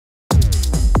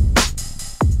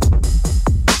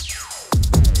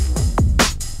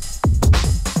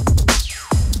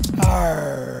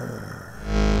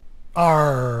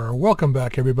welcome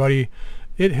back everybody.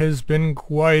 It has been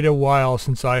quite a while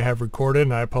since I have recorded,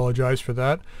 and I apologize for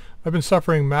that. I've been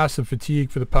suffering massive fatigue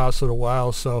for the past little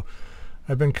while, so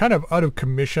I've been kind of out of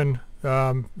commission.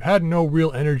 Had no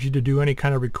real energy to do any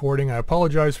kind of recording. I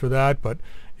apologize for that, but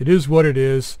it is what it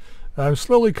is. I'm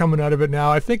slowly coming out of it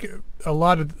now. I think a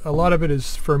lot of it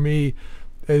is, for me,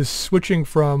 is switching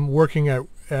from working in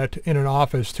an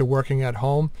office to working at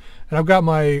home. And I've got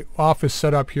my office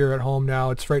set up here at home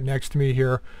now. It's right next to me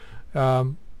here.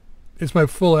 It's my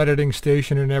full editing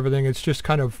station and everything. It's just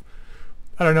kind of,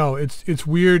 I don't know, it's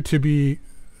weird to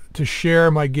share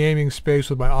my gaming space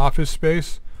with my office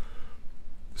space.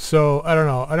 So I don't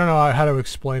know how to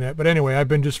explain it. But anyway, I've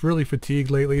been just really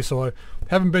fatigued lately, so I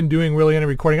haven't been doing really any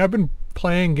recording. I've been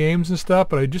playing games and stuff,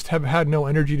 but I just have had no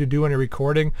energy to do any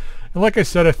recording. And like I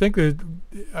said, I think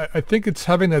it's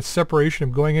having that separation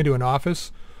of going into an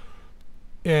office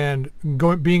and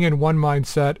being in one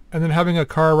mindset, and then having a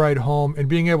car ride home and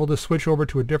being able to switch over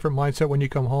to a different mindset when you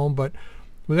come home. But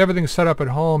with everything set up at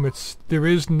home, there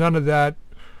is none of that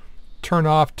turn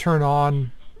off, turn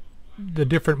on, the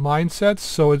different mindsets.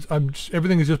 So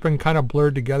everything has just been kind of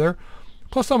blurred together.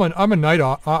 Plus, I'm a night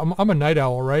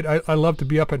owl, right? I love to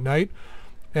be up at night,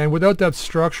 and without that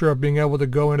structure of being able to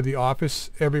go into the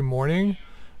office every morning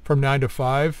from 9 to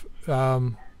 5.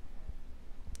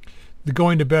 The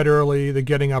going to bed early, the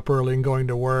getting up early and going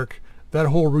to work, that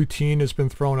whole routine has been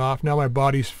thrown off. Now my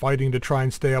body's fighting to try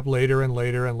and stay up later and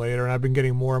later and later, and I've been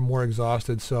getting more and more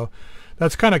exhausted. So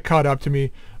that's kind of caught up to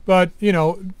me. But,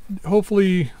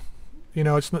 hopefully,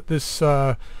 it's not this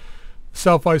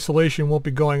self-isolation won't be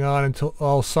going on until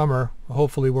all summer.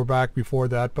 Hopefully we're back before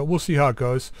that, but we'll see how it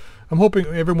goes. I'm hoping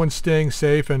everyone's staying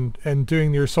safe and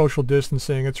doing their social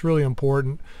distancing. It's really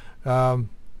important.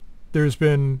 There's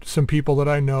been some people that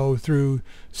I know through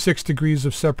 6 degrees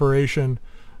of separation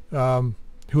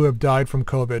who have died from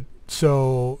COVID.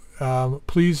 So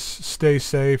please stay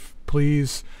safe.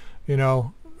 Please,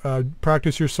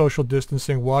 practice your social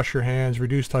distancing, wash your hands,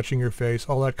 reduce touching your face,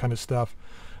 all that kind of stuff.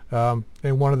 And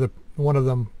one of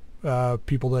them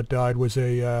people that died was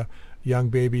a young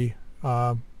baby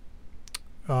on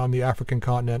the African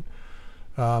continent,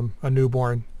 a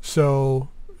newborn. So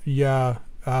yeah.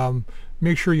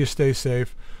 Make sure you stay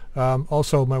safe.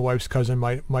 Also, my wife's cousin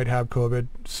might have COVID,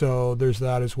 so there's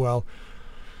that as well.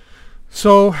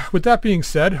 So with that being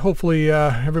said, hopefully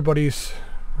everybody's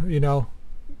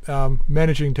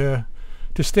managing to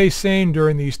stay sane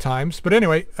during these times. But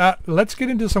anyway, let's get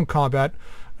into some combat.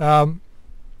 I'm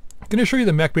going to show you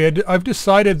the mech bay. I've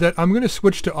decided that I'm going to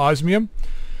switch to osmium.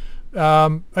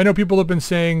 I know people have been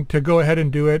saying to go ahead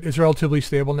and do it. It's relatively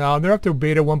stable now, and they're up to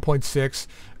beta 1.6.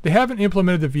 They haven't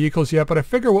implemented the vehicles yet, but I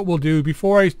figure what we'll do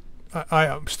before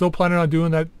I'm still planning on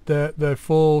doing the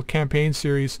full campaign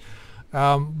series.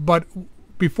 But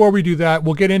before we do that,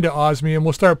 we'll get into osmium.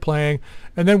 We'll start playing,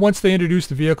 and then once they introduce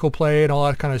the vehicle play and all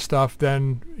that kind of stuff,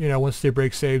 then once they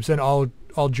break saves, then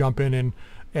I'll jump in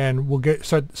and we'll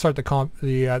start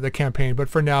the campaign. But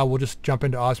for now, we'll just jump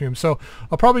into osmium. So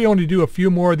I'll probably only do a few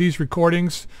more of these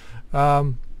recordings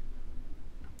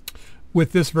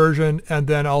with this version, and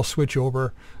then I'll switch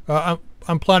over.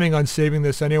 I'm planning on saving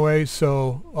this anyway,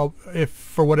 so if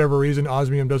for whatever reason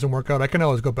osmium doesn't work out, I can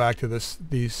always go back to this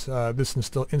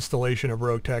installation of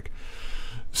Roguetech.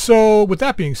 So with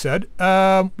that being said,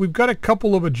 we've got a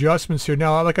couple of adjustments here.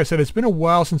 Now, like I said, it's been a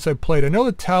while since I played. I know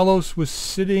that Talos was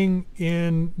sitting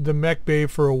in the mech bay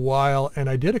for a while, and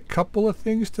I did a couple of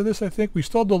things to this, I think. We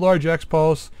still have the large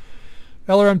X-Pulse,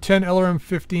 LRM-10,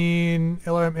 LRM-15,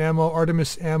 LRM ammo,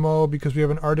 Artemis ammo, because we have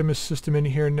an Artemis system in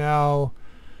here now.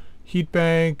 Heat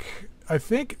bank. I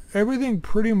think everything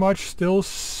pretty much still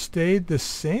stayed the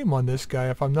same on this guy,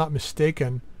 if I'm not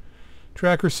mistaken.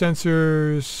 Tracker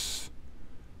sensors.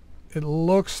 It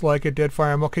looks like a dead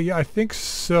firearm. Okay, yeah, I think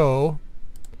so.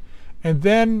 And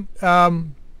then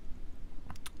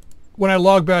when I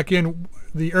log back in,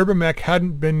 the Urban Mech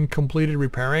hadn't been completed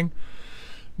repairing.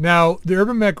 Now, the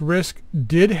Urban Mech Risk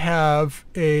did have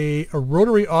a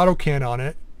rotary autocan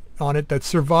on it that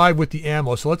survived with the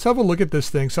ammo. So let's have a look at this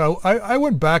thing. So I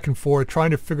went back and forth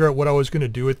trying to figure out what I was going to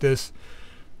do with this.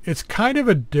 It's kind of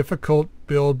a difficult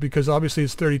build because obviously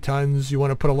it's 30 tons. You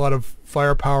want to put a lot of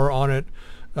firepower on it.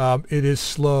 It is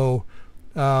slow,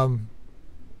 but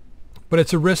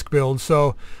it's a risk build.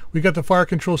 So we got the fire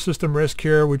control system risk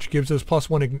here, which gives us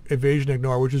 +1 evasion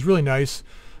ignore, which is really nice.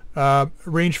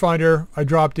 Rangefinder I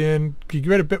dropped in. You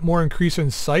get a bit more increase in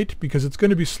sight because it's going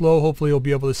to be slow. Hopefully you'll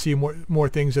be able to see more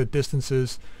things at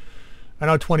distances. I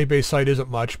know 20 base sight isn't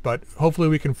much, but hopefully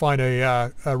we can find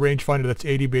a rangefinder that's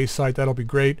 80 base sight. That'll be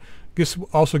great. This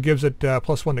also gives it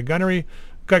 +1 to gunnery.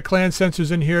 Got clan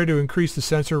sensors in here to increase the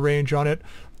sensor range on it.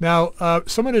 Now,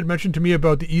 someone had mentioned to me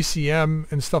about the ECM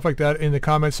and stuff like that in the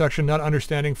comment section, not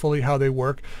understanding fully how they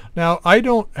work. Now, I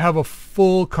don't have a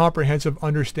full comprehensive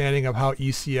understanding of how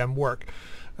ECM work,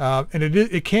 and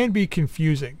it can be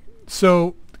confusing.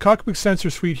 So, cockpit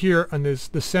sensor suite here on the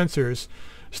sensors,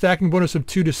 stacking bonus of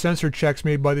 2 to sensor checks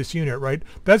made by this unit, right?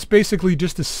 That's basically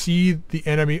just to see the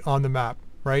enemy on the map,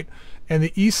 right? And the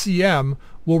ECM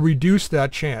will reduce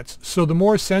that chance. So the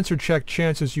more sensor check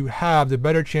chances you have, the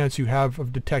better chance you have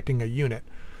of detecting a unit,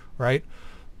 right?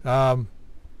 And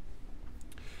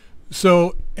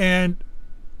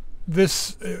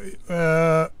this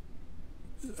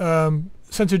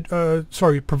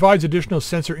provides additional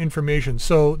sensor information.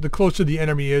 So the closer the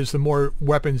enemy is, the more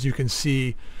weapons you can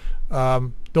see.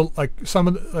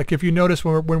 Like if you notice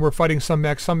when we're fighting some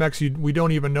mechs we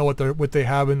don't even know what they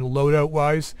have in loadout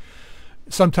wise.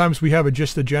 Sometimes we have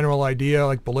just a general idea,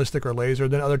 like ballistic or laser.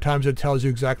 Then other times it tells you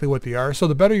exactly what they are. So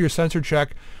the better your sensor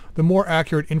check, the more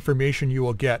accurate information you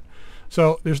will get.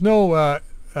 So there's no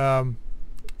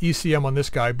ECM on this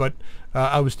guy, but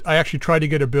I actually tried to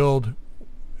get a build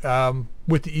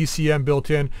with the ECM built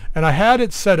in, and I had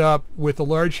it set up with a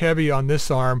large heavy on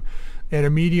this arm and a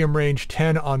medium range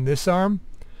 10 on this arm,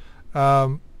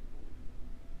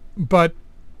 but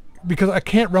because I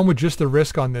can't run with just the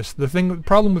risk on this. The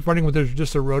problem with running with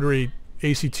just a rotary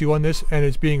AC2 on this and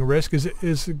it's being risk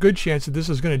is a good chance that this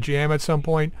is going to jam at some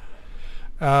point.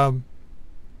 And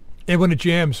when it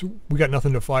jams, we got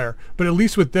nothing to fire. But at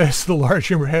least with this, the large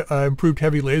improved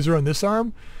heavy laser on this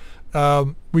arm,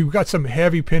 we've got some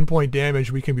heavy pinpoint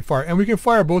damage we can be firing. And we can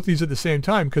fire both these at the same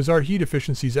time because our heat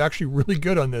efficiency is actually really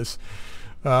good on this.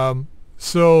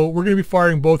 So we're going to be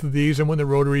firing both of these, and when the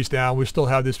rotary's down, we still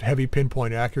have this heavy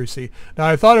pinpoint accuracy. Now,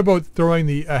 I thought about throwing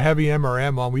the heavy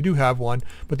MRM on. We do have one,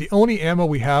 but the only ammo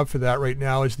we have for that right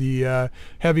now is the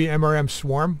heavy MRM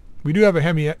Swarm. We do have a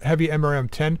heavy MRM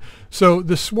 10. So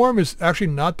the Swarm is actually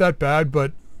not that bad,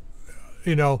 but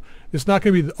you know, it's not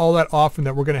going to be all that often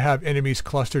that we're going to have enemies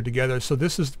clustered together. So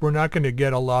we're not going to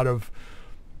get a lot of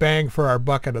bang for our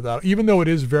buck out of that. Even though it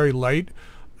is very light,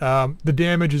 the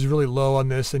damage is really low on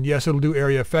this, and yes, it'll do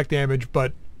area effect damage,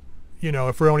 but you know,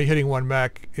 if we're only hitting one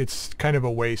mech, it's kind of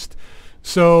a waste.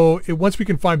 So once we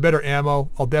can find better ammo,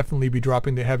 I'll definitely be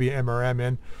dropping the heavy MRM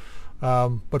in.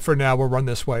 But for now, we'll run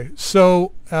this way.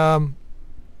 So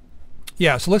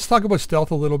yeah, so let's talk about stealth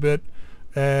a little bit.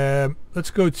 Let's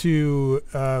go to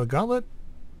Gauntlet.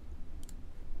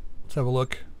 Let's have a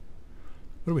look.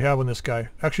 What do we have on this guy?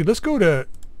 Actually, let's go to...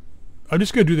 I'm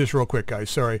just going to do this real quick, guys.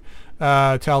 Sorry.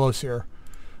 Talos here.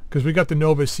 Because we got the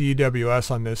Nova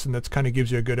CEWS on this, and that kind of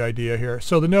gives you a good idea here.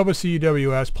 So the Nova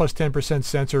CEWS, plus 10%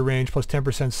 sensor range, plus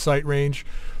 10% sight range.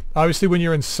 Obviously, when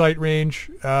you're in sight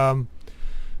range, you're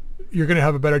going to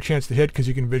have a better chance to hit because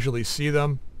you can visually see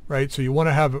them, right? So you want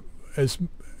to have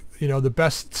the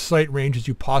best sight range as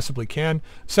you possibly can.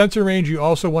 Sensor range you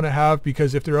also want to have,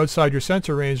 because if they're outside your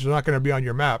sensor range, they're not going to be on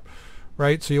your map,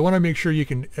 right? So you want to make sure you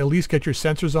can at least get your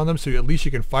sensors on them, so at least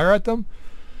you can fire at them.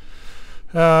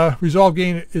 Resolve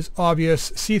gain is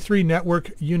obvious. C3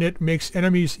 network unit makes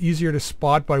enemies easier to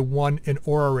spot by 1 in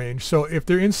aura range. So if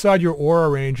they're inside your aura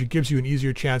range, it gives you an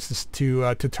easier chance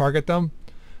to target them.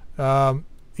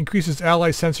 Increases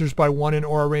ally sensors by 1 in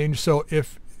aura range. So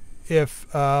if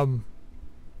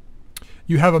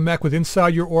you have a mech with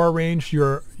inside your aura range,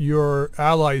 your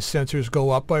allies' sensors go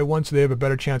up by 1, so they have a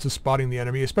better chance of spotting the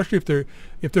enemy. Especially if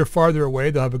they're farther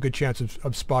away, they'll have a good chance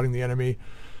of spotting the enemy.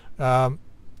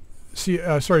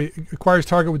 Acquires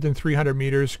target within 300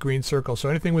 meters, green circle. So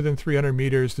anything within 300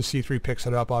 meters, the C3 picks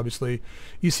it up, obviously.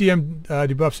 ECM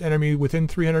debuffs enemy within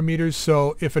 300 meters.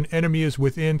 So if an enemy is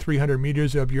within 300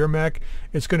 meters of your mech,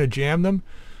 it's going to jam them.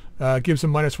 Gives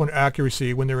them -1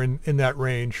 accuracy when they're in that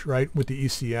range, right, with the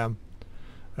ECM.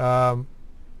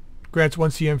 Grants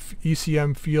 1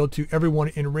 ECM field to everyone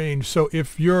in range. So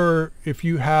if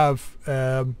you have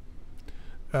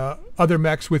other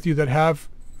mechs with you that have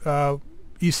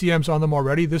ECMs on them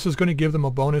already, this is going to give them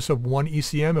a bonus of 1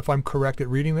 ECM if I'm correct at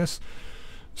reading this.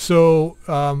 So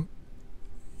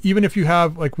even if you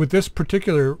have, like with this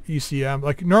particular ECM,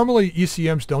 like normally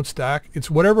ECMs don't stack.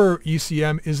 It's whatever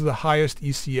ECM is the highest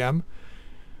ECM.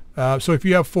 So if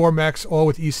you have 4 mechs all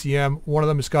with ECM, one of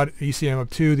them has got ECM of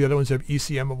 2, the other ones have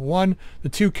ECM of 1. The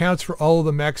 2 counts for all of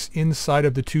the mechs inside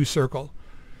of the 2 circle.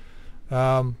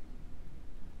 And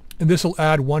this will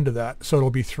add 1 to that, so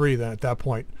it'll be 3 then at that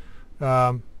point.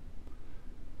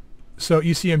 So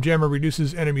ECM jammer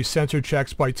reduces enemy sensor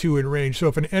checks by 2 in range. So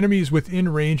if an enemy is within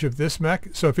range of this mech,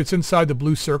 so if it's inside the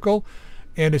blue circle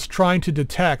and it's trying to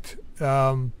detect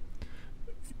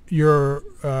your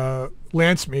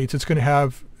lance mates, it's going to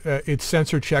have its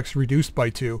sensor checks reduced by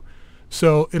 2.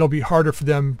 So it'll be harder for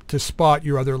them to spot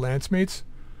your other lance mates,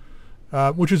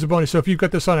 which is a bonus. So if you've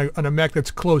got this on a mech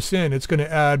that's close in, it's going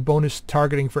to add bonus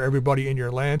targeting for everybody in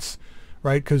your lance,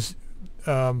 right? Because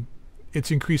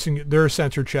it's increasing their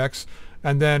sensor checks,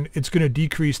 and then it's going to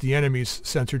decrease the enemy's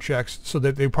sensor checks so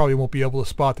that they probably won't be able to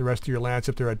spot the rest of your lance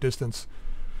if they're at distance.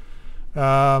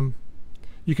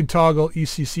 You can toggle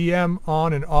ECCM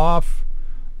on and off.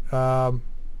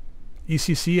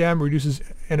 ECCM reduces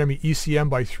enemy ECM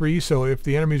by 3, so if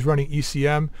the enemy is running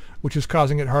ECM, which is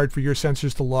causing it hard for your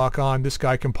sensors to lock on, this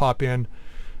guy can pop in,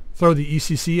 throw the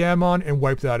ECCM on, and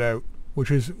wipe that out, which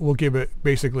will give it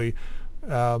basically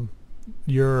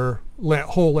your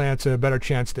whole lance a better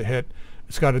chance to hit.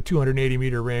 It's got a 280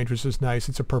 meter range, which is nice.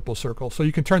 It's a purple circle, so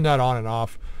you can turn that on and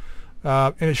off.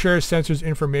 And it shares sensors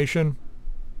information,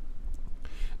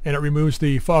 and it removes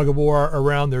the fog of war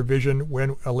around their vision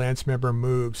when a lance member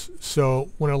moves.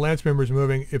 So when a lance member is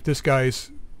moving, if this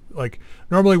guy's like,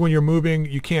 normally when you're moving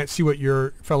you can't see what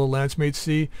your fellow lance mates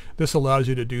see. This allows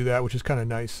you to do that, which is kind of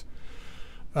nice.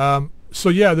 So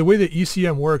yeah, the way that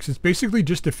ECM works, it's basically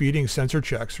just defeating sensor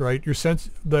checks, right? Your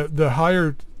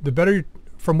the better,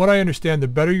 from what I understand, the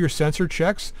better your sensor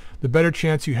checks, the better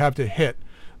chance you have to hit.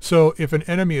 So if an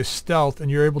enemy is stealth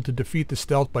and you're able to defeat the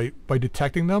stealth by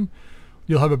detecting them,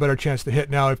 you'll have a better chance to hit.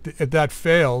 Now, if that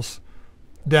fails,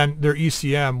 then their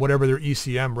ECM, whatever their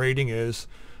ECM rating is,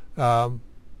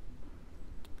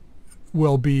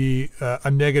 will be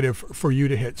a negative for you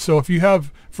to hit. So if you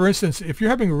have, for instance, if you're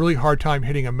having a really hard time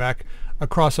hitting a mech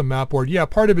across a map board, yeah,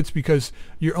 part of it's because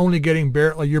you're only getting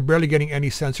you're barely getting any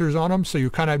sensors on him, so you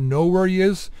kind of know where he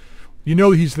is. You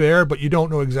know he's there, but you don't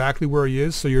know exactly where he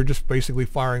is, so you're just basically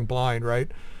firing blind,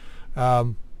 right?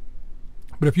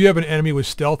 But if you have an enemy with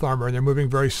stealth armor and they're moving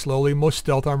very slowly, most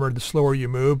stealth armor, the slower you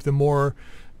move, the more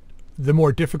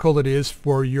difficult it is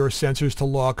for your sensors to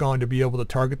lock on to be able to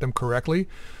target them correctly.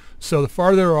 So the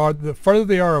farther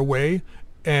they are away,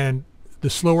 and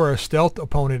the slower a stealth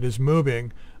opponent is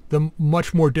moving, the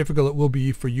much more difficult it will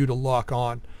be for you to lock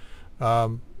on.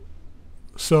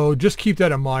 So just keep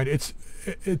that in mind.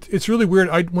 It's really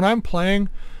weird. When I'm playing,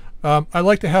 I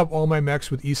like to have all my mechs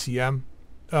with ECM.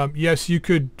 Yes, you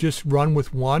could just run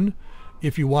with one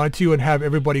if you wanted to and have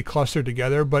everybody clustered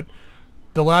together, but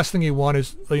the last thing you want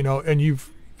is, and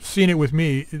you've seen it with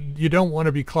me, you don't want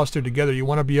to be clustered together. You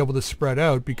want to be able to spread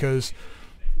out, because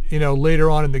later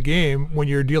on in the game, when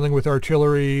you're dealing with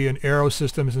artillery and arrow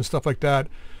systems and stuff like that,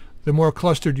 the more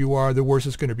clustered you are, the worse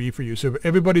it's going to be for you. So if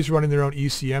everybody's running their own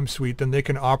ECM suite, then they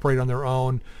can operate on their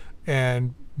own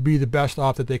and be the best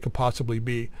off that they could possibly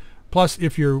be. Plus,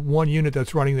 if your one unit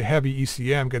that's running the heavy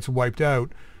ECM gets wiped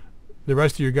out, the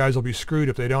rest of your guys will be screwed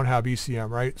if they don't have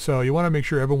ECM, right? So you want to make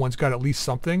sure everyone's got at least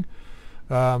something.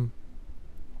 Now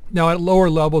at lower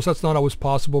levels, that's not always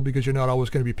possible, because you're not always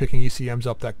going to be picking ECMs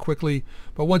up that quickly.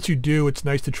 But once you do, it's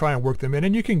nice to try and work them in.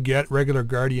 And you can get regular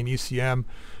Guardian ECM,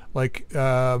 like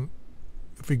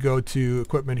if we go to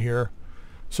equipment here.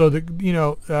 So the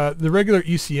regular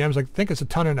ECMs, I think it's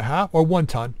 1.5 tons or 1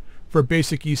 ton. For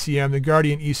basic ECM, the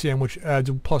Guardian ECM, which adds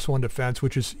a +1 defense,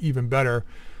 which is even better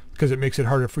because it makes it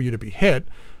harder for you to be hit,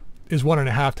 is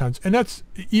 1.5 tons. And that's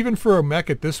even for a mech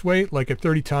at this weight, like at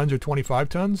 30 tons or 25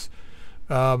 tons,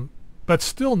 that's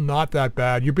still not that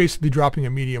bad. You're basically dropping a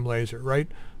medium laser,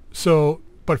 right? So,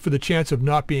 but for the chance of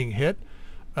not being hit,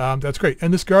 that's great.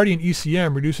 And this Guardian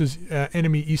ECM reduces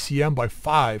enemy ECM by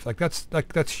 5.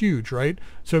 That's huge, right?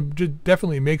 So it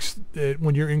definitely makes it,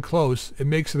 when you're in close, it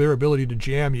makes their ability to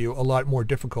jam you a lot more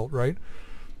difficult, right?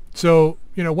 So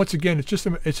once again, it's just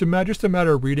a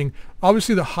matter of reading.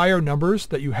 Obviously, the higher numbers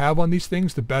that you have on these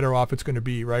things, the better off it's going to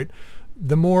be, right?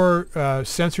 The more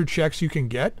sensor checks you can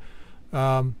get,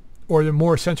 or the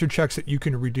more sensor checks that you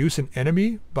can reduce an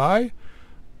enemy by,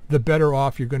 the better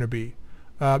off you're going to be.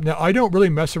 Now, I don't really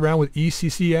mess around with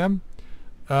ECCM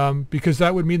because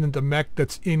that would mean that the mech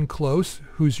that's in close,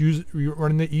 who's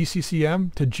running the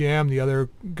ECCM to jam the other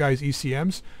guy's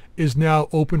ECMs, is now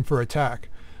open for attack.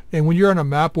 And when you're on a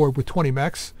map board with 20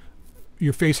 mechs,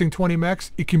 you're facing 20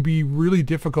 mechs, it can be really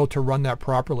difficult to run that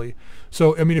properly.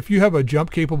 So, I mean, if you have a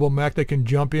jump-capable mech that can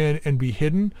jump in and be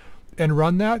hidden and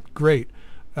run that, great.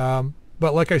 But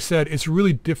like I said, it's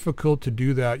really difficult to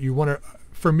do that. You want to...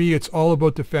 For me, it's all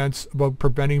about defense, about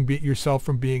preventing yourself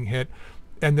from being hit,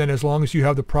 and then as long as you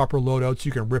have the proper loadouts,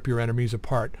 you can rip your enemies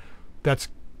apart. That's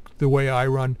the way I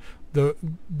run.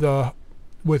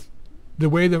 With the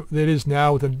way that it is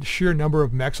now, with the sheer number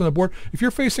of mechs on the board, if you're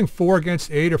facing 4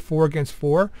 against 8 or 4 against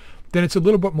 4, then it's a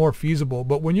little bit more feasible.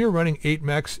 But when you're running 8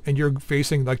 mechs and you're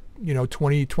facing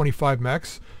 20, 25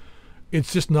 mechs,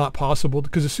 it's just not possible,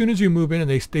 because as soon as you move in and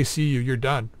they see you, you're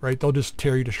done, right? They'll just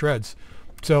tear you to shreds.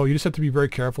 So you just have to be very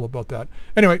careful about that.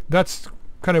 Anyway, that's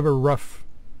kind of a rough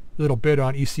little bit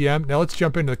on ECM. Now let's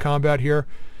jump into the combat here,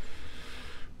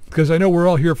 because I know we're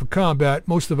all here for combat,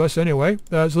 most of us anyway.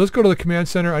 So let's go to the command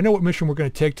center. I know what mission we're going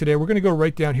to take today. We're going to go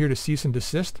right down here to cease and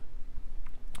desist.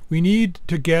 We need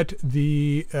to get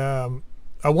the,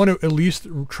 I want to at least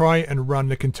try and run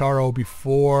the Kintaro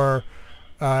before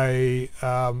I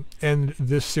end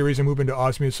this series and move into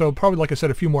Osmium. So probably, like I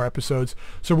said, a few more episodes.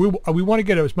 So we want to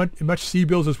get as much sea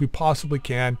builds as we possibly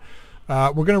can.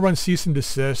 We're going to run cease and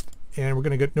desist, and we're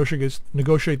going to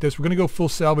negotiate this. We're going to go full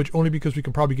salvage only because we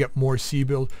can probably get more sea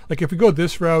builds. Like if we go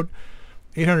this route,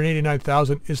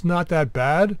 889,000 is not that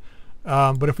bad.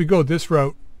 But if we go this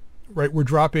route, right, we're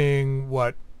dropping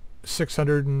what,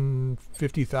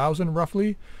 650,000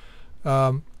 roughly.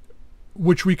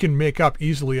 Which we can make up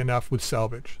easily enough with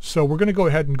salvage. So we're going to go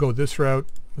ahead and go this route.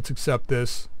 Let's accept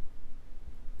this.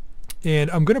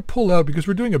 And I'm going to pull out, because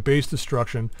we're doing a base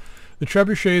destruction. The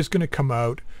Trebuchet is going to come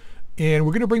out, and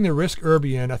we're going to bring the Risk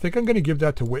Irby in. I think I'm going to give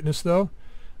that to Witness though.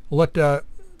 Let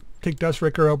take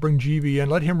Dustraker out, bring GV in,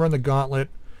 let him run the Gauntlet.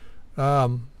 I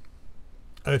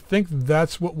think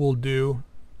that's what we'll do.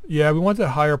 Yeah, we want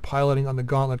the higher piloting on the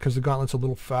Gauntlet because the Gauntlet's a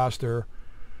little faster.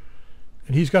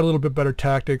 And he's got a little bit better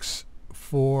tactics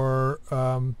for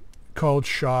called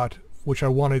shot, which I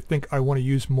want to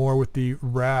use more with the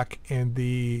rack and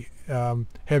the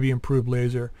heavy improved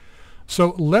laser.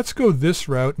 So let's go this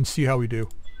route and see how we do.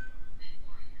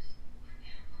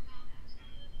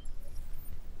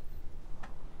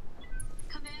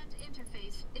 Command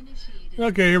interface initiated.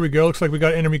 Okay, here we go. Looks like we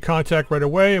got enemy contact right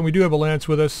away, and we do have a Lance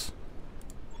with us.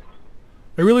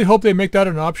 I really hope they make that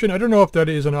an option. I don't know if that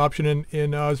is an option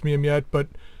in Osmium yet, but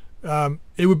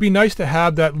it would be nice to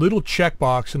have that little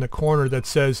checkbox in the corner that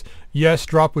says, yes,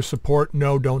 drop with support,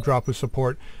 no, don't drop with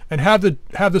support, and have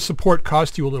the support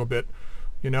cost you a little bit,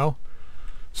 you know?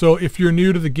 So if you're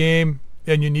new to the game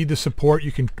and you need the support,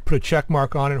 you can put a check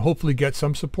mark on it and hopefully get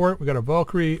some support. We got a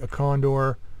Valkyrie, a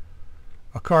Condor,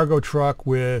 a cargo truck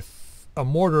with a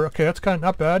mortar. Okay, that's kind of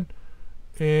not bad.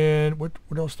 And what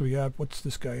else do we have? What's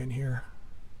this guy in here?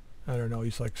 I don't know.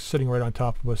 He's like sitting right on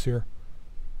top of us here.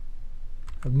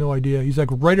 I have no idea. He's like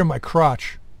right in my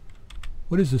crotch.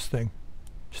 What is this thing?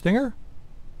 Stinger?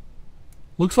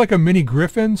 Looks like a mini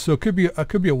Griffin, so it could be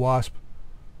a Wasp.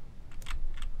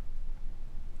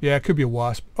 Yeah, it could be a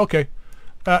Wasp. Okay.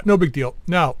 No big deal.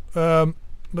 Now,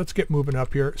 let's get moving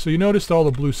up here. So you noticed all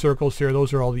the blue circles here.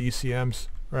 Those are all the ECMs,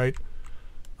 right?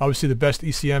 Obviously, the best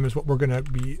ECM is what we're going to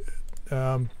be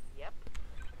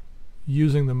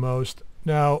using the most.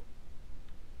 Now,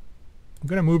 I'm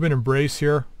going to move in Embrace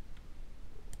here.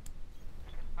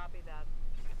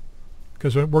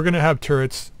 Because we're going to have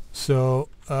turrets. So,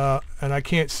 and I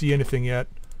can't see anything yet.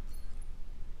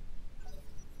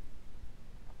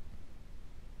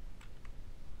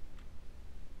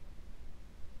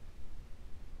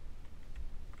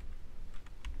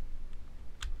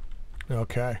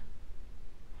 Okay.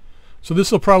 So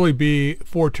this will probably be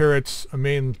 4 turrets, a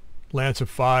main lance of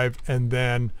 5, and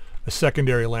then a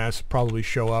secondary lance probably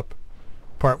show up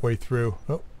partway through.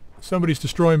 Oh, somebody's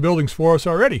destroying buildings for us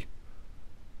already.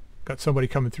 Got somebody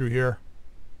coming through here.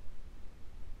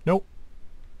 Nope.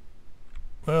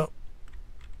 Well,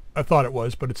 I thought it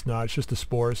was, but it's not. It's just the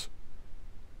spores.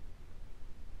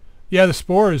 Yeah, the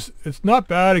spores, it's not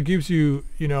bad. It gives you,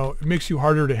 you know, it makes you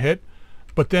harder to hit.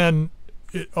 But then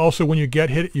it also, when you get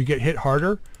hit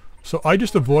harder. So I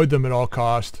just avoid them at all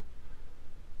cost.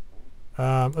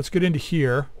 Let's get into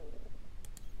here.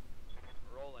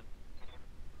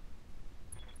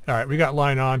 All right, we got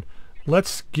line on.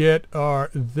 Let's get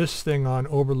this thing on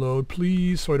overload,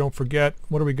 please, so I don't forget.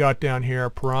 What do we got down here?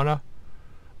 Piranha.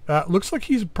 Looks like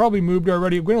he's probably moved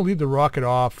already. I'm going to leave the rocket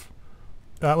off.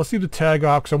 Let's leave the tag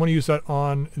off because I want to use that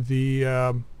on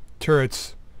the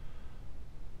turrets.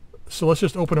 So let's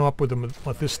just open them up with them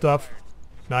with this stuff.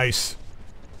 Nice.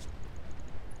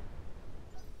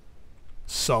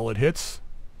 Solid hits.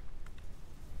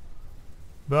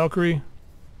 Valkyrie.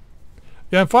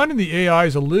 Yeah, I'm finding the AI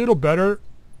is a little better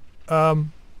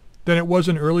than it was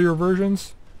in earlier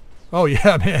versions. Oh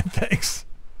yeah, man, thanks.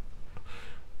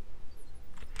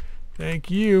 Thank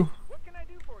you. What can I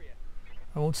do for you?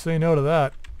 I won't say no to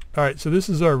that. Alright, so this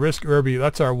is our Risk Irby.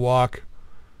 That's our walk.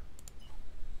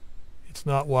 It's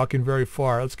not walking very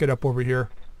far. Let's get up over here.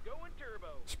 Going turbo.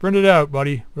 Sprint it out,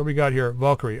 buddy. What do we got here?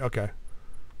 Valkyrie. Okay.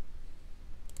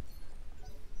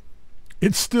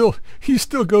 It's still, he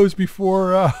still goes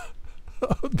before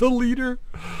the leader.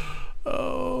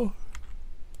 Oh,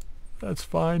 that's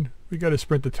fine. We got to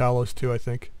sprint to Talos too, I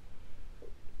think.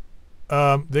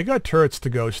 They got turrets to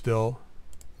go still.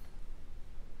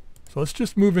 So let's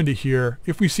just move into here.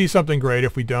 If we see something great,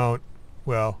 if we don't,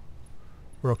 well,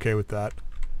 we're okay with that.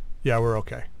 Yeah, we're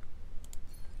okay.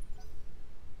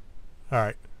 All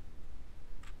right.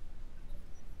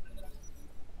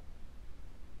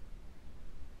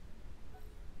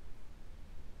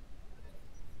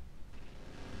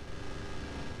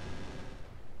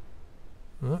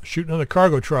 Shooting on the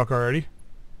cargo truck already.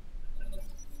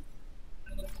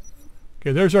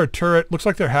 Okay, there's our turret. Looks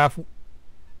like they're half...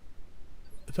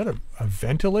 Is that a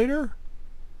ventilator?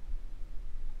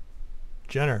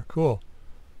 Jenner, cool.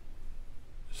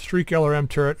 Streak LRM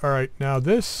turret. All right, now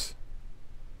this...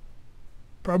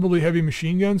 Probably heavy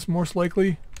machine guns, most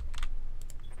likely.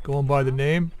 Going by the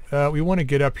name. We want to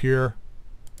get up here.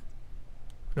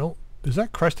 No, is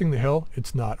that cresting the hill?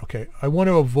 It's not. Okay, I want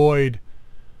to avoid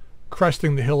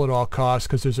cresting the hill at all costs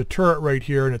because there's a turret right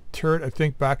here and a turret, I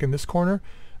think, back in this corner.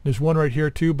 There's one right here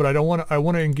too, but I don't want to. I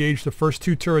want to engage the first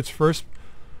two turrets first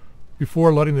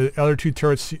before letting the other two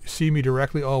turrets see me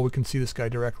directly. Oh, we can see this guy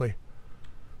directly.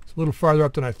 It's a little farther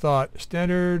up than I thought.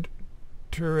 Standard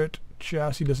turret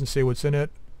chassis doesn't say what's in it.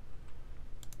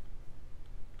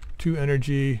 2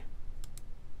 energy.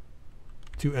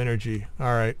 2 energy.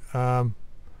 All right.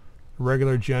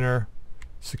 Regular Jenner,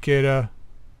 Cicada.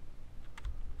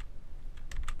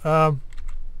 I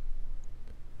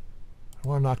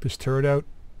want to knock this turret out.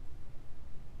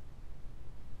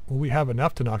 Will we have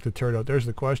enough to knock the turret out? There's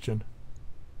the question.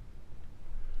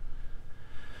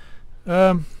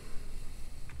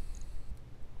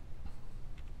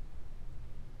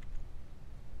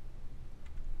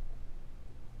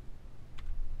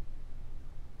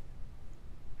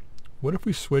 What if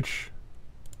we switch?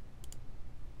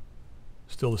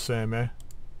 Still the same, eh?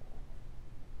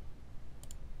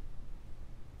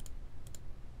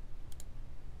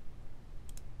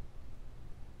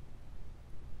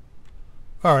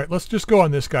 Alright, let's just go on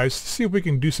this, guys. See if we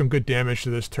can do some good damage to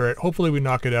this turret. Hopefully we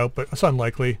knock it out, but it's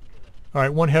unlikely.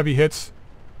 Alright, 1 heavy hits.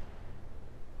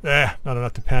 Not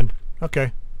enough to pen.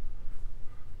 Okay.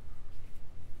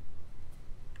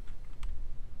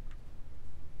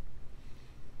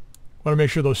 Want to make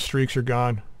sure those streaks are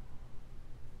gone.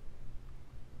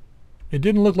 It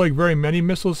didn't look like very many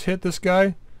missiles hit this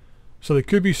guy, so they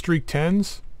could be streak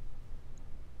 10s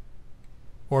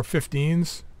or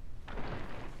 15s.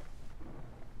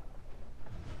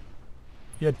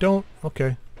 Yeah, don't...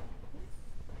 Okay.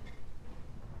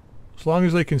 As long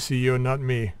as they can see you and not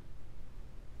me.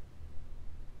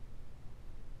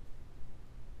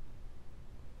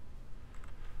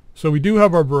 So we do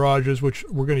have our barrages, which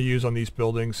we're going to use on these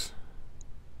buildings.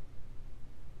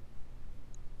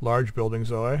 Large buildings,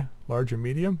 though, eh? Large or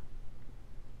medium?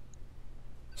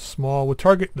 Small. We'll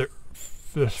target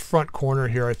this front corner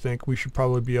here, I think. We should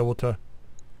probably be able to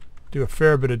do a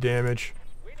fair bit of damage.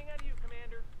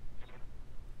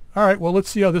 Alright, well, let's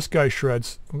see how this guy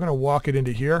shreds. I'm going to walk it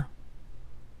into here.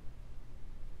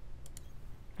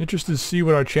 Interested to see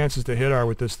what our chances to hit are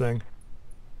with this thing.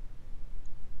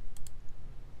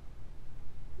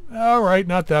 Alright,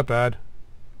 not that bad.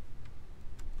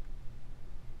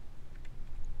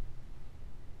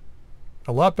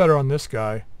 A lot better on this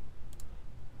guy.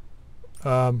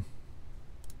 We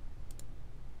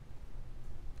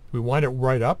wind it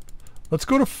right up. Let's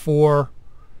go to 4.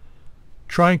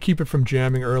 Try and keep it from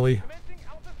jamming early.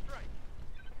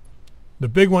 The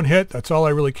big one hit. That's all I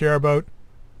really care about.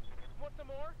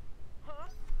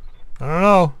 I don't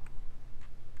know.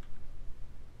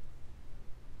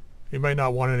 He might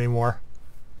not want it anymore.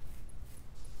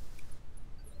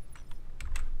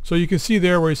 So you can see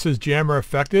there where he says jammer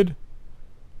affected.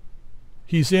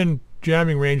 He's in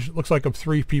jamming range. It looks like of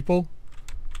 3 people.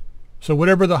 So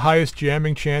whatever the highest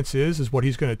jamming chance is what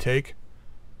he's going to take.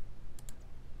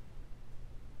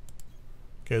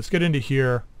 Okay, let's get into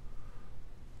here.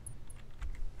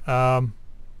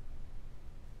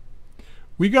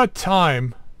 We got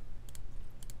time.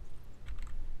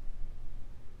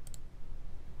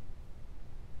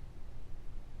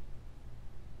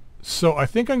 So I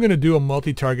think I'm going to do a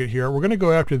multi-target here. We're going to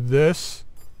go after this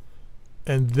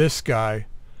and this guy.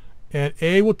 And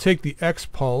A will take the X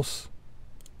pulse.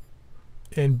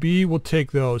 And B will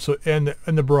take those. So and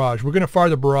the barrage. We're going to fire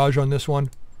the barrage on this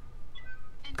one.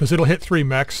 Because it'll hit 3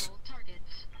 mechs.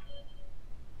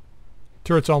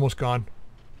 Turret's almost gone.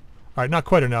 Alright, not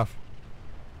quite enough.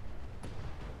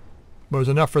 But it was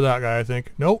enough for that guy, I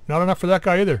think. Nope, not enough for that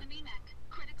guy either.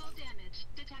 Critical damage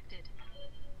detected.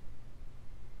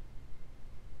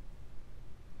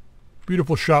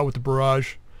 Beautiful shot with the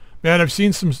barrage. Man, I've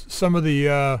seen some of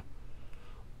the...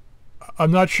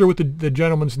 I'm not sure what the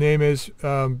gentleman's name is,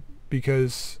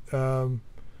 because...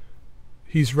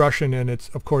 He's Russian, and it's,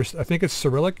 of course, I think it's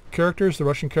Cyrillic characters, the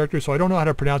Russian characters, so I don't know how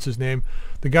to pronounce his name.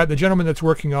 The gentleman that's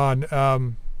working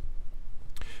on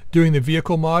doing the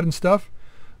vehicle mod and stuff.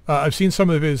 I've seen some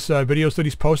of his videos that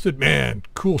he's posted. Man,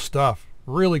 cool stuff.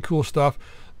 Really cool stuff.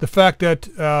 The fact that,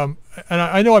 and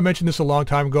I know I mentioned this a long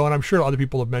time ago, and I'm sure other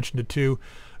people have mentioned it too,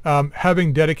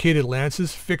 having dedicated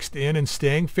lances fixed in and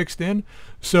staying fixed in.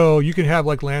 So you can have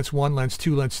like lance 1, lance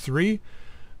 2, lance 3,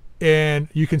 and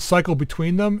you can cycle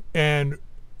between them, and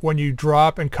when you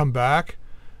drop and come back,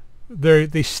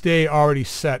 they stay already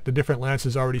set. The different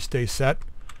lances already stay set,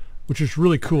 which is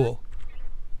really cool.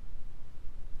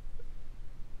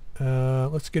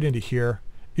 Let's get into here.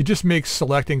 It just makes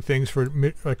selecting things for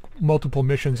like multiple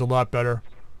missions a lot better.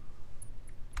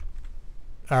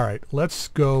 Alright, let's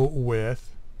go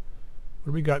with,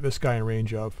 what do we got this guy in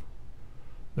range of?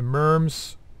 The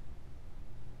MERMs.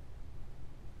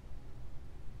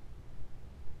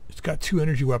 It's got 2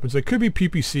 energy weapons. They could be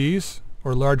PPCs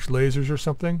or large lasers or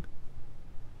something.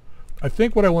 I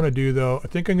think what I want to do though, I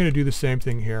think I'm going to do the same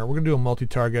thing here. We're going to do a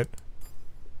multi-target.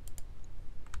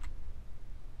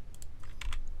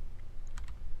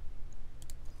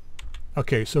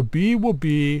 Okay, so B will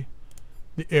be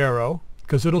the arrow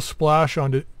because it'll splash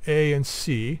onto A and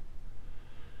C.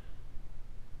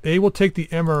 A will take the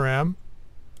MRM.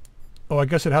 Oh, I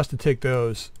guess it has to take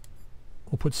those.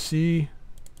 We'll put C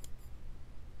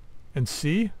and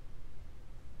C.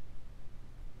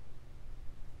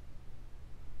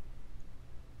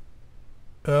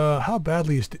 How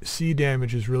badly is C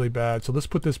damage is really bad. So let's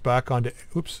put this back onto,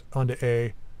 oops, onto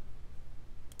A.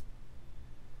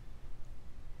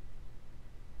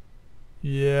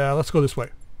 Yeah, let's go this way.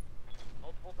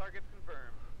 Multiple targets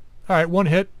confirmed. Alright, 1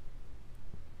 hit.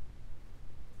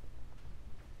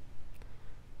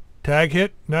 Tag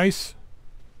hit, nice.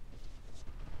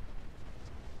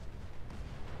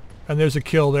 And there's a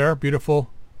kill there,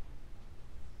 beautiful.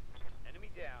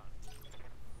 Enemy down.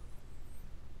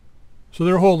 So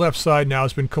their whole left side now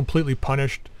has been completely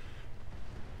punished.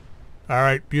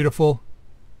 Alright, beautiful.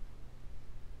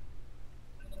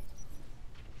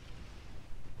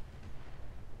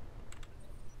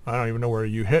 I don't even know where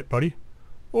you hit, buddy.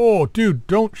 Oh, dude,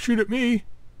 don't shoot at me.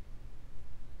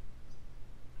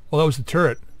 Well, that was the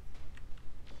turret.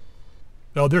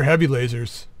 No, they're heavy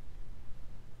lasers.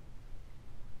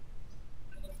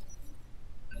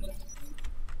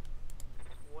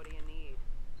 What do you need?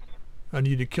 I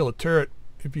need to kill a turret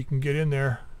if you can get in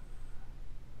there.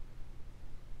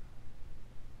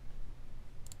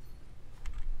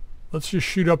 Let's just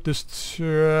shoot up this,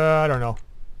 I don't know.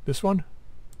 This one?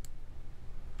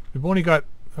 We've only got,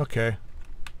 okay.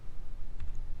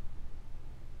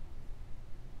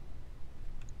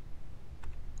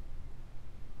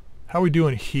 How are we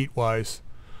doing heat-wise?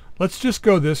 Let's just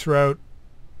go this route.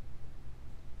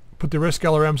 Put the risk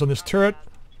LRMs on this turret.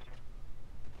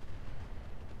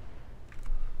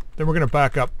 Then we're going to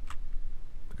back up.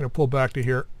 I'm going to pull back to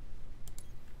here.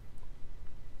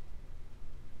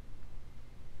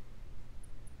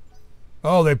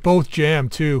 Oh, they both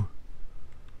jammed too.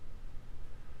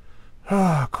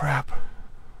 Ah, crap.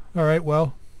 Alright,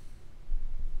 well.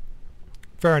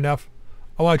 Fair enough.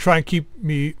 I want to try and keep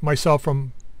myself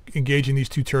from engaging these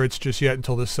 2 turrets just yet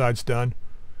until this side's done.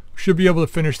 Should be able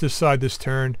to finish this side this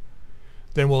turn.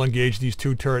 Then we'll engage these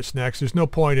 2 turrets next. There's no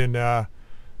point in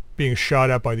being shot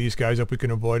at by these guys if we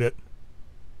can avoid it.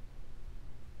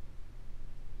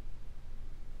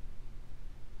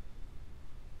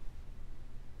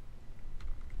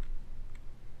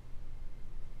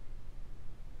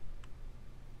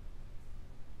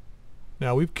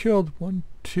 Now we've killed 1,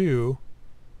 2.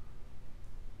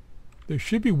 There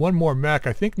should be 1 more mech.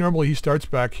 I think normally he starts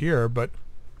back here, but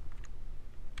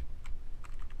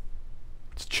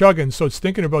it's chugging, so it's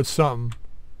thinking about something.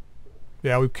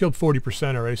 Yeah, we've killed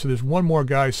 40% already, so there's 1 more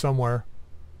guy somewhere.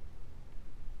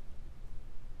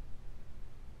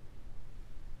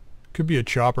 Could be a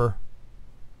chopper.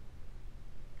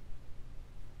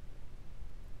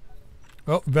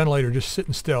 Oh, ventilator just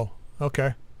sitting still.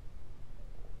 Okay.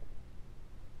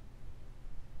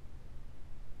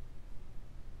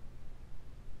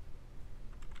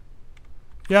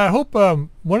 Yeah, I hope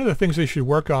one of the things they should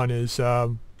work on is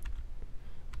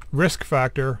risk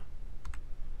factor.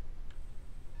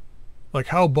 Like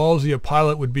how ballsy a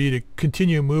pilot would be to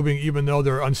continue moving even though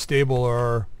they're unstable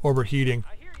or overheating.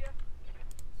 I hear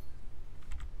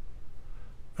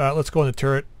ya. Let's go on the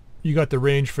turret. You got the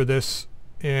range for this,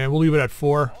 and we'll leave it at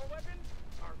 4. All weapons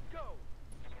are go.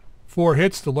 4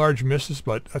 hits, the large misses,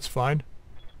 but that's fine.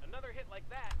 Another hit like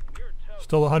that, and you're toast.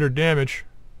 Still 100 damage.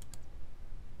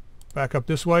 Back up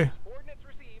this way. Coordinates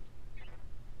received.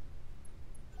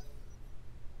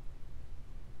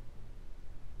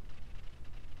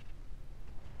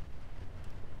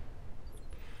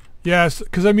 Yes,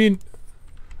 because I mean,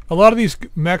 a lot of these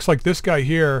mechs like this guy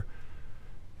here,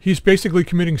 he's basically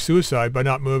committing suicide by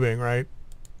not moving, right?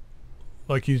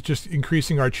 Like he's just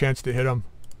increasing our chance to hit him.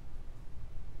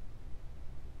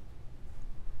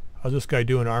 How's this guy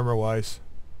doing armor-wise?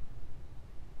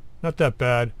 Not that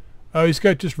bad. Oh, he's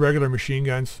got just regular machine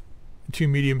guns. 2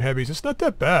 medium heavies. It's not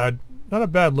that bad. Not a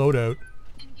bad loadout.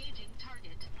 Engaging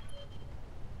target.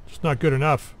 Just not good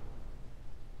enough.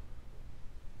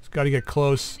 He's got to get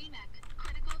close. VMech.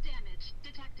 Critical damage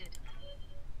detected.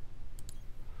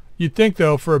 You'd think,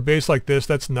 though, for a base like this,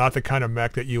 that's not the kind of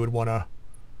mech that you would want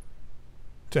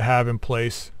to have in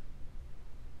place.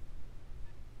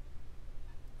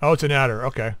 Oh, it's an adder.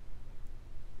 Okay.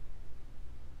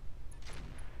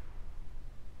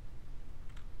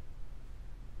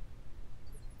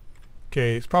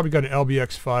 Okay, it's probably got an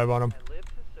LBX-5 on him. I live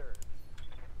to serve.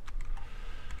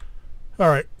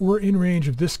 Alright, we're in range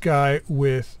of this guy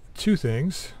with 2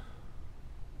 things.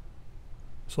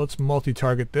 So let's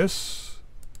multi-target this.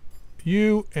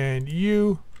 You and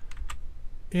you.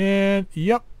 And,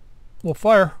 yep, we'll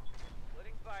fire.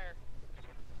 Splitting fire.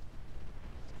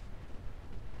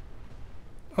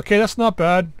 Okay, that's not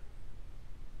bad.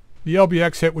 The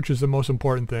LBX hit, which is the most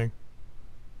important thing.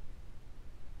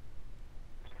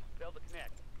 Failed to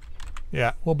connect.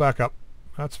 Yeah, we'll back up.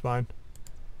 That's fine.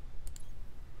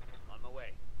 On my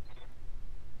way.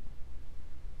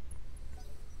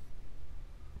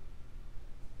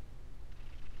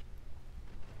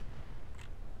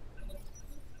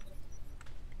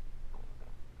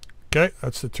 Okay,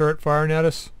 that's the turret firing at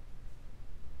us.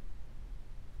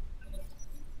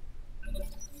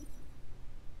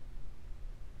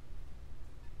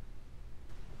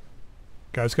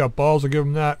 Guy's got balls, I'll give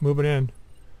him that. Moving in.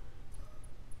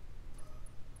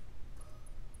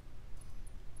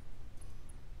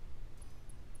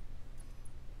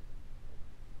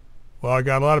 Well, I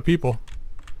got a lot of people.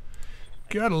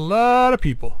 Got a lot of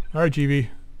people. Alright, GV.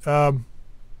 Yeah,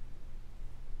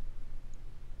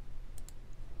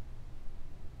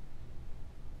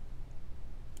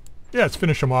 let's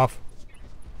finish him off.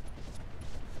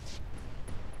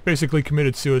 Basically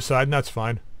committed suicide, and that's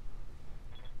fine.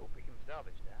 Hope we can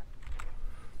salvage that.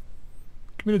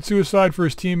 Committed suicide for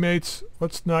his teammates.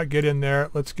 Let's not get in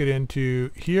there. Let's get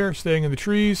into here, staying in the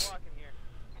trees. Walking here.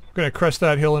 I'm going to crest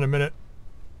that hill in a minute.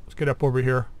 Let's get up over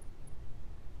here.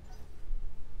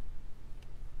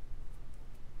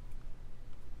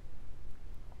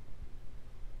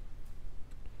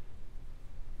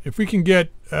 If we can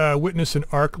get Witness and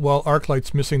Arc, well,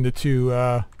 Arclight's missing the 2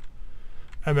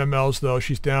 MMLs though.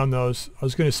 She's down those. I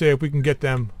was going to say if we can get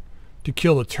them to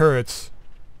kill the turrets,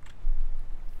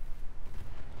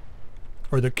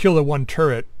 or to kill the 1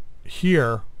 turret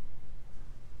here,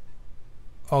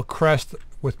 I'll crest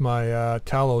with my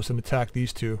Talos and attack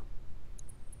these 2.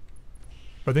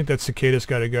 I think that Cicada's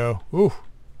got to go. Ooh.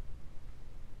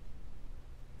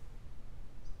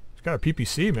 It's got a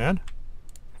PPC, man.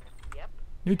 Yep.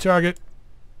 New target.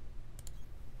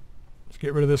 Let's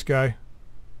get rid of this guy.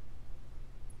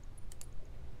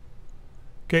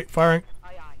 Okay, firing.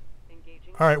 Aye aye.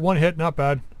 Engaging. Alright, 1 hit, not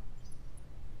bad.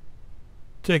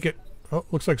 Take it. Oh,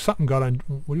 looks like something got on.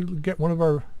 What did you get? One of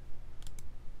our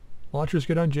launchers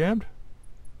get unjammed?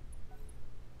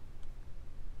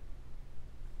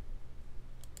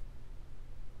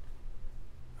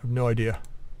 I have no idea.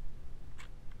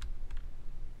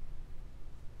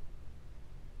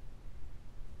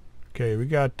 Okay, we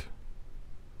got...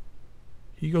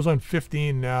 He goes on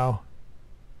 15 now.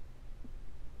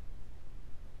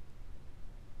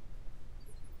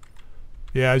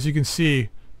 Yeah, as you can see,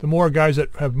 the more guys that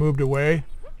have moved away,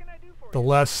 What can I do for the you?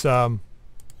 less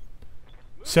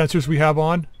sensors we have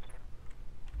on.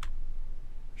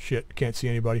 Shit, can't see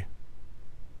anybody.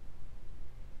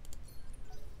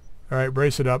 Alright,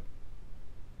 brace it up.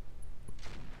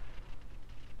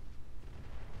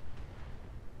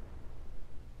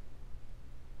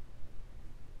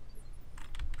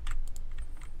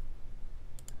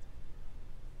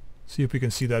 See if we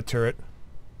can see that turret.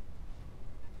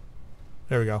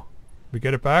 There we go. We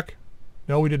get it back?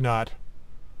 No, we did not.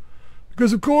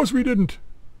 Because of course we didn't.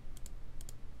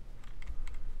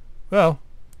 Well.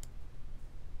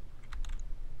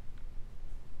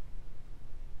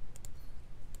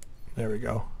 There we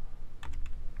go.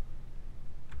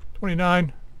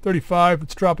 29, 35.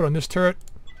 Let's drop it on this turret.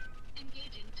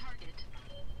 Engaging target.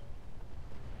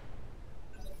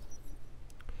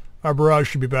 Our barrage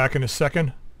should be back in a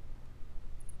second.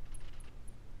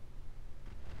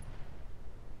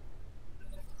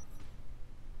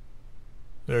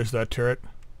 There's that turret.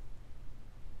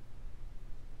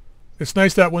 It's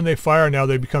nice that when they fire now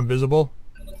they become visible.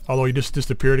 Although he just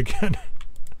disappeared again.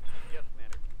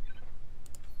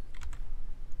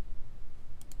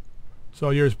 It's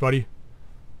all yours, buddy.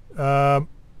 Yeah,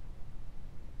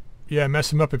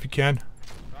 mess him up if you can.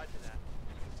 Roger that.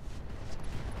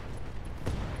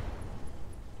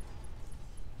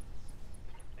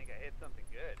 I think I hit something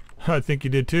good. I think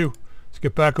you did too. Let's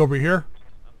get back over here.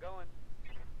 I'm going.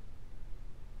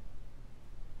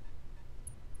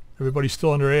 Everybody's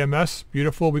still under AMS.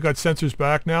 Beautiful. We got sensors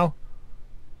back now.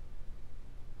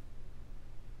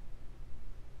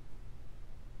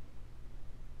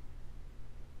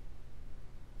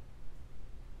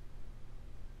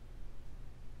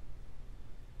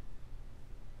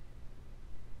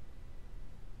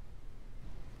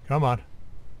 Come on.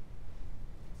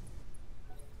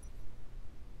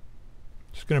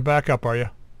 Just gonna back up, are you?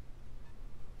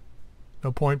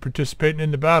 No point participating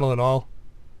in the battle at all.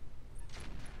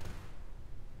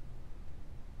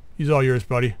 He's all yours,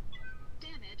 buddy.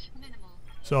 Damage minimal.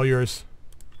 It's all yours.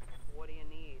 What do you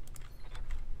need?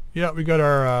 Yeah, we got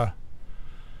our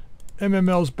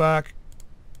MMLs back.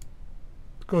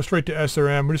 Go straight to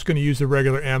SRM. We're just gonna use the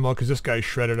regular ammo because this guy's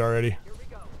shredded already. Here we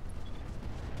go.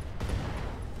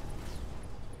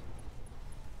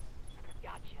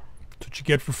 Gotcha. That's what you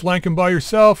get for flanking by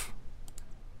yourself.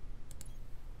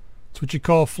 That's what you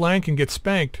call flank and get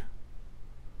spanked.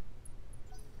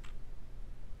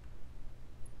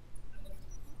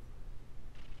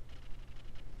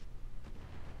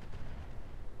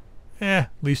 At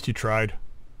least you tried.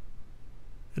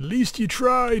 At least you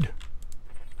tried.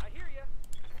 I hear ya.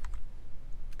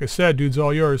 Like I said, dude's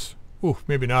all yours. Ooh,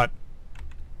 maybe not.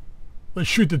 Let's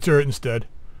shoot the turret instead.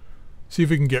 See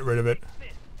if we can get rid of it.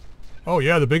 Oh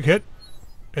yeah, the big hit.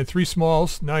 And 3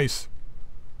 smalls. Nice.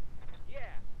 Yeah.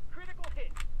 Critical hit.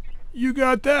 You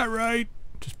got that right.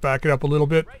 Just back it up a little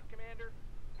bit. Right, Commander.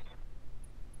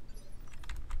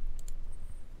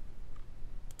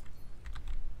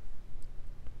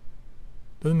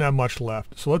 Doesn't have much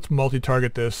left. So let's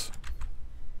multi-target this.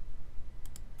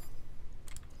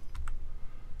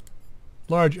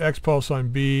 Large X-pulse on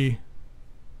B.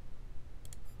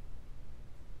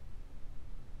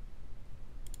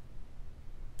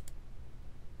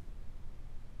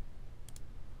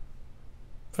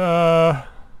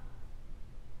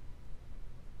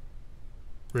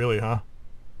 Really, huh?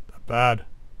 Not bad.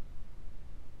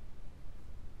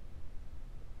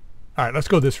 Alright, let's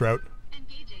go this route.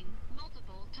 Engaging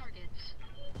multiple targets.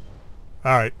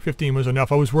 Alright, 15 was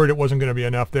enough. I was worried it wasn't going to be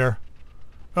enough there.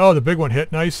 Oh, the big one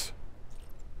hit. Nice.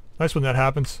 Nice when that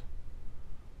happens.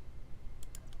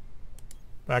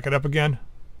 Back it up again.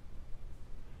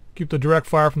 Keep the direct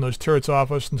fire from those turrets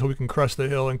off us until we can crest the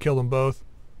hill and kill them both.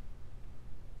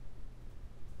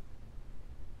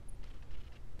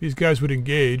 These guys would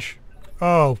engage.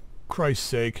 Oh, Christ's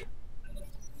sake.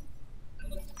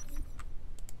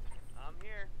 I'm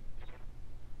here.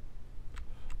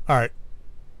 Alright.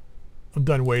 I'm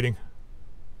done waiting.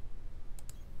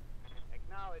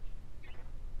 Acknowledge.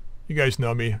 You guys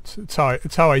know me. It's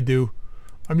how I do.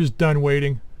 I'm just done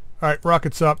waiting. Alright,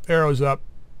 rockets up, arrows up.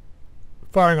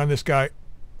 Firing on this guy.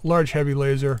 Large heavy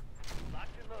laser. Locked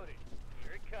and loaded.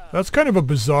 Here it comes. That's kind of a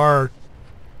bizarre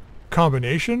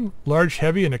combination. Large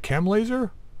heavy and a chem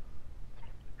laser?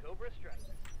 The Cobra strike.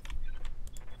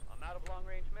 I'm out of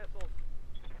long-range missiles.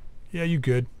 Yeah, you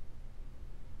good.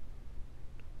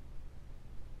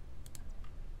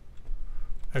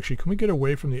 Actually, can we get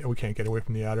away from the... Oh, we can't get away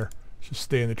from the adder. Let's just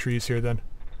stay in the trees here then.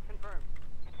 Confirmed.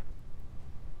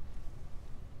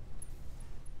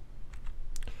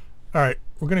 Alright,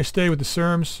 we're going to stay with the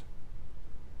SERMs.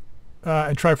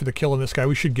 And try for the kill on this guy.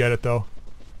 We should get it though.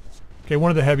 Okay,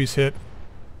 one of the heavies hit.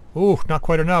 Ooh, not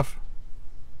quite enough.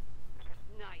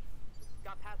 Nice.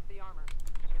 Got past the armor.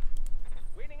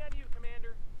 Waiting on you,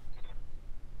 Commander.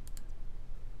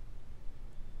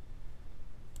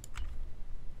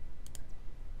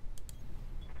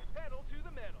 Pedal to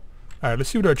the metal. Alright, let's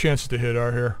see what our chances to hit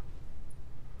are here.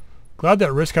 Glad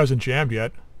that risk hasn't jammed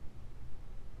yet.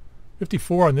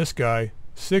 54 on this guy.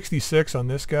 66 on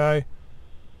this guy.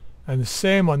 And the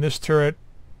same on this turret.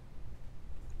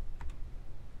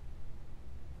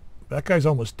 That guy's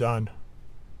almost done.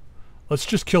 Let's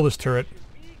just kill this turret.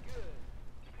 Be good.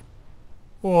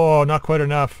 Oh, not quite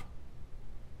enough.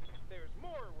 There's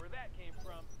more where that came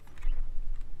from.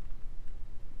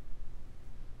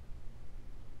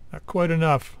 Not quite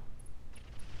enough.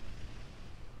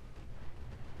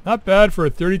 Not bad for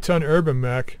a 30-ton urban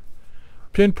mech.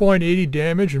 Pinpoint 80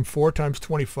 damage and 4 times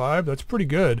 25. That's pretty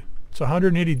good. It's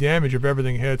 180 damage if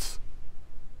everything hits.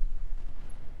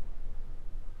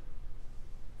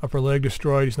 Upper leg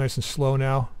destroyed. He's nice and slow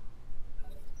now.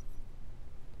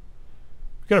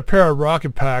 We've got a pair of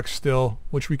rocket packs still,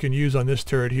 which we can use on this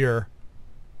turret here.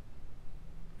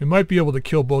 We might be able to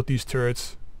kill both these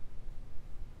turrets.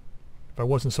 I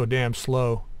wasn't so damn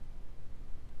slow.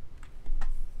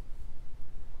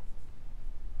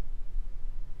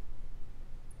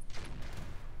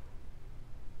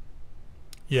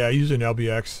 Yeah, use an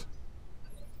LBX.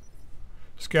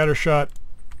 Scatter shot.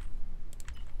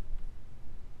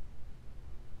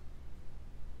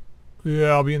 Yeah,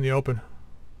 I'll be in the open.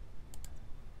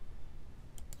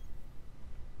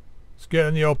 Let's get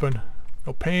in the open.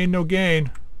 No pain, no gain.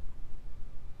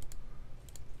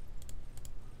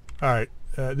 Alright,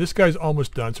 this guy's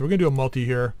almost done, so we're going to do a multi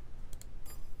here.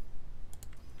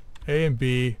 A and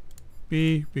B.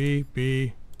 B, B,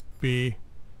 B, B,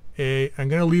 A. I'm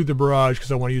going to leave the barrage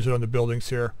because I want to use it on the buildings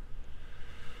here.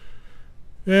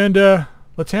 And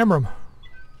let's hammer them.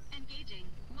 Engaging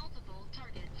multiple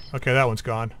targets. Okay, that one's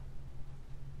gone.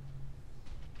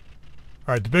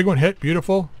 Alright, the big one hit.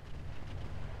 Beautiful.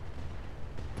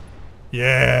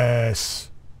 Yes!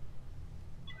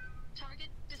 Target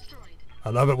destroyed. I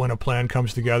love it when a plan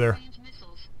comes together. Range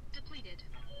missiles depleted.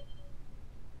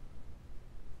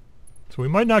 So we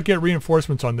might not get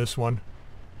reinforcements on this one.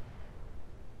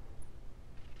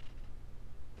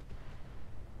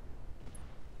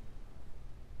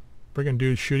 Friggin'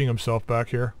 dude's shooting himself back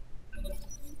here. I'm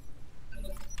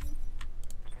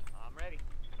ready.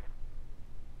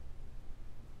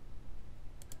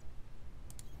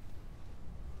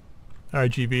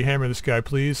 Alright, GB, hammer this guy,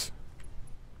 please.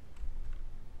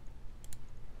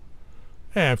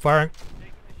 And firing.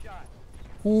 Taking the shot.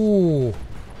 Ooh.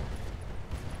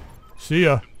 See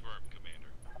ya. Confirmed, Commander.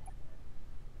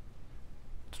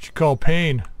 That's what you call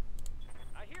pain.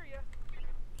 I hear ya.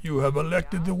 You have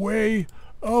elected the way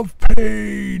of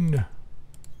pain.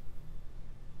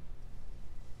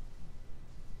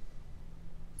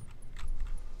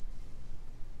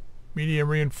 Medium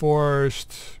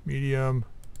reinforced. Medium.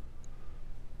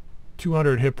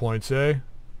 200 hit points, eh?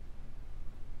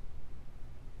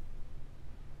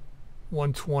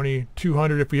 120.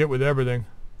 200 if we hit with everything.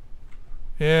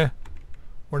 Eh.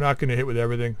 We're not going to hit with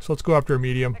everything. So let's go after a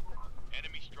medium.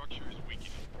 Enemy structure is weakening.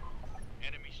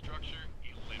 Enemy structure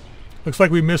eliminated. Looks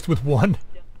like we missed with one.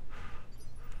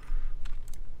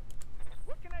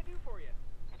 What can I do for you?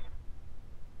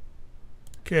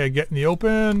 Okay, get in the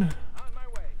open. On my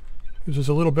way. Gives us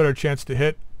a little better chance to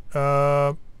hit.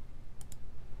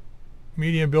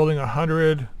 Medium building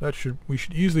 100. We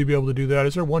should easily be able to do that.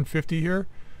 Is there 150 here?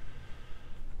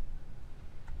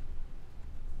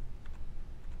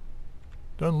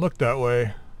 Doesn't look that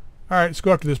way. Alright, let's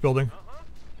go after this building.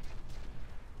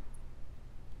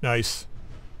 Nice.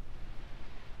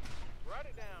 Write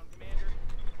it down, Commander.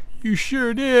 You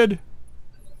sure did.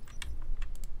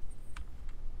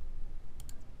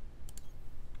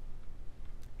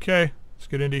 Okay, let's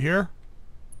get into here.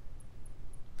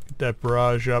 Get that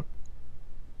barrage up.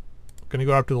 Gonna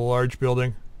go after the large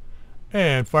building.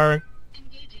 And firing.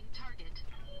 Engaging target.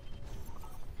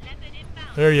 Weapon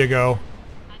inbound. There you go.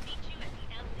 I'll meet you at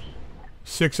the LZ.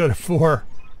 6 out of 4.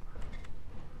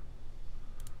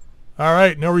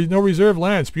 Alright, no reserve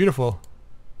lands. Beautiful.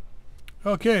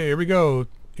 Okay, here we go.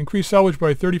 Increase salvage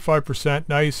by 35%.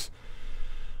 Nice.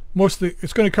 Mostly,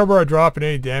 it's going to cover our drop and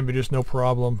any damages, no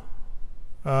problem.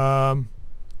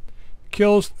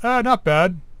 Kills, not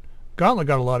bad. Gauntlet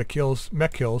got a lot of kills,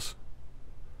 mech kills.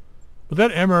 But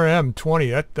that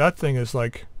MRM-20, that thing is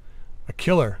like a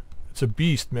killer. It's a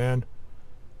beast, man.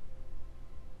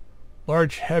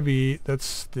 Large heavy,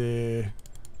 that's the...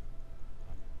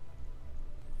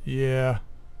 Yeah.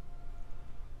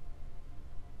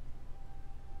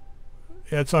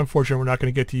 Yeah, it's unfortunate we're not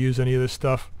going to get to use any of this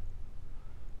stuff.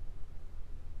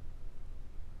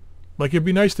 Like, it'd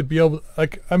be nice to be able,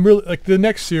 like, I'm really, like, the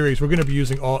next series, we're going to be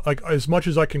using all, like, as much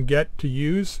as I can get to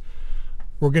use,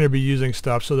 we're going to be using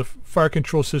stuff. So the fire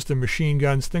control system, machine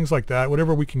guns, things like that,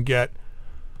 whatever we can get.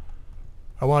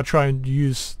 I want to try and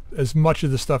use as much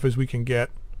of the stuff as we can get.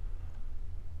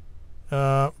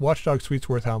 Watchdog Suite's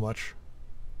worth how much?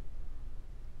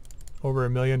 Over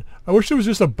 $1 million. I wish there was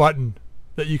just a button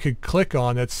that you could click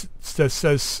on that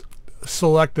says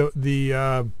select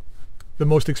the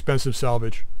most expensive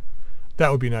salvage.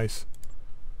 That would be nice.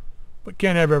 But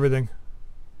can't have everything.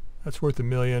 That's worth $1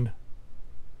 million.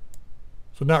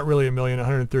 So not really $1 million,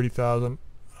 130,000.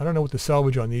 I don't know what the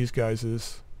salvage on these guys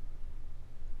is.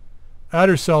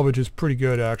 Adder salvage is pretty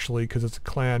good actually because it's a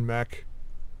clan mech.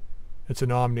 It's an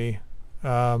Omni.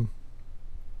 So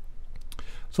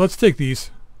let's take these.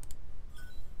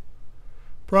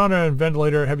 Piranha and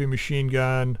ventilator, heavy machine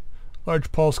gun,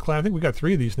 large pulse clan. I think we got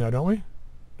 3 of these now, don't we?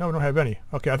 No, we don't have any.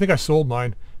 Okay, I think I sold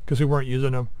mine because we weren't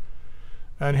using them.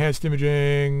 Enhanced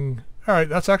imaging. Alright,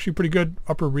 that's actually pretty good.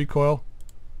 Upper recoil.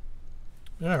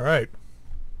 Alright.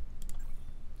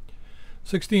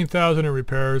 16,000 in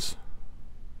repairs.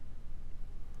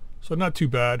 So not too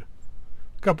bad.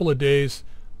 A couple of days.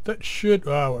 That should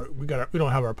we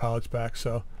don't have our pilots back,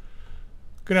 so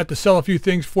gonna have to sell a few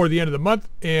things for the end of the month.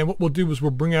 And what we'll do is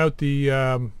we'll bring out the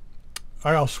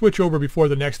I'll switch over before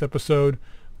the next episode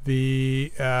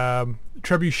the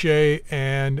Trebuchet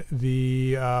and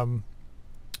the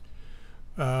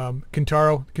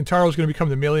Kintaro. Kintaro is going to become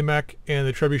the melee mech, and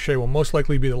the Trebuchet will most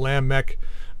likely be the lamb mech.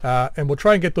 And we'll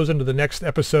try and get those into the next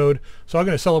episode. So I'm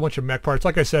going to sell a bunch of mech parts.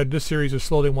 Like I said, this series is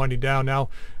slowly winding down now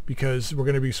because we're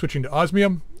going to be switching to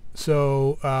osmium.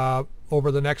 So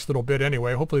over the next little bit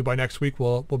anyway, hopefully by next week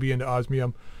we'll be into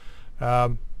osmium.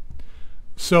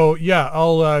 So yeah,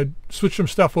 I'll switch some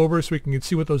stuff over so we can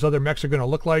see what those other mechs are going to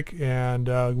look like, and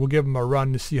we'll give them a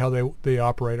run to see how they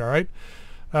operate. All right.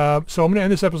 So I'm going to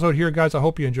end this episode here, guys. I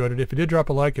hope you enjoyed it. If you did, drop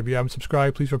a like. If you haven't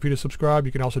subscribed, please feel free to subscribe.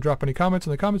 You can also drop any comments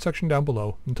in the comment section down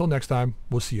below. Until next time,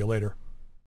 we'll see you later.